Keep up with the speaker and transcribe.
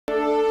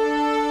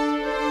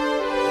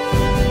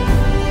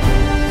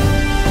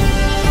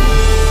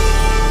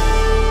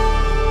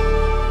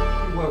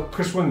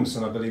Chris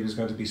Williamson, I believe, is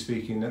going to be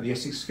speaking at the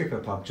Essex Skipper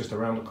pub just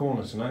around the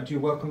corner tonight. Do you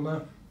welcome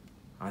that?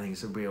 I think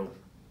it's a real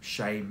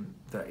shame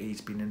that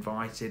he's been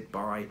invited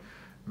by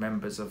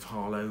members of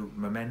Harlow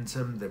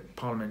Momentum. The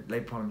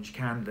Labour parliamentary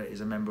candidate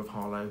is a member of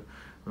Harlow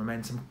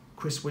Momentum.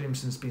 Chris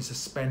Williamson's been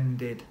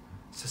suspended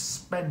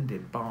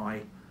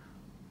by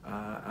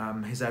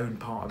his own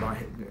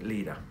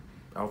leader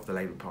of the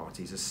Labour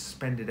Party. He's a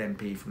suspended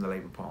MP from the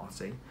Labour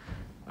Party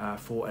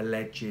for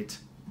alleged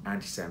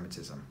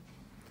anti-Semitism.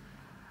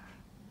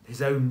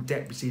 His own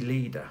deputy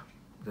leader,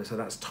 so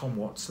that's Tom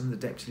Watson, the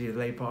deputy leader of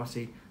the Labour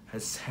Party,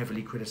 has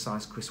heavily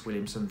criticised Chris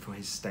Williamson for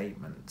his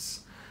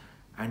statements.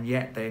 And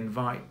yet they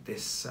invite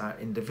this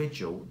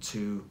individual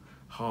to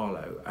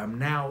Harlow.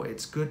 Now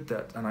it's good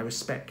that, and I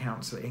respect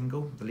Councillor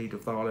Ingle, the leader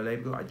of the Harlow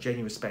Labour Group, I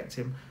genuinely respect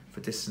him for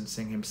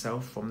distancing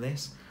himself from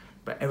this,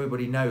 but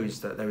everybody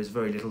knows that there is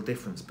very little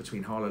difference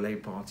between Harlow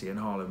Labour Party and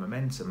Harlow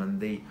Momentum, and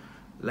the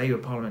Labour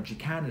parliamentary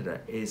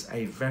candidate is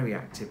a very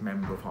active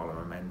member of Harlow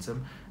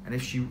Momentum, and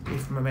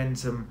if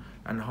Momentum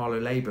and Harlow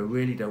Labour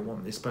really don't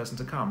want this person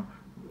to come,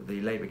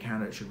 the Labour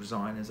candidate should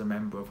resign as a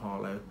member of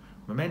Harlow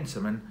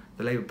Momentum, and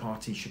the Labour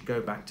Party should go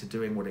back to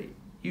doing what it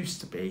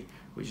used to be,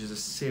 which is a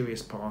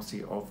serious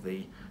party of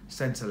the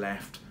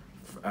centre-left,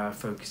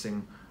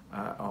 focusing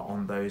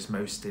on those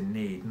most in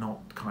need,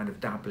 not kind of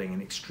dabbling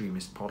in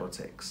extremist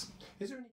politics. Is there any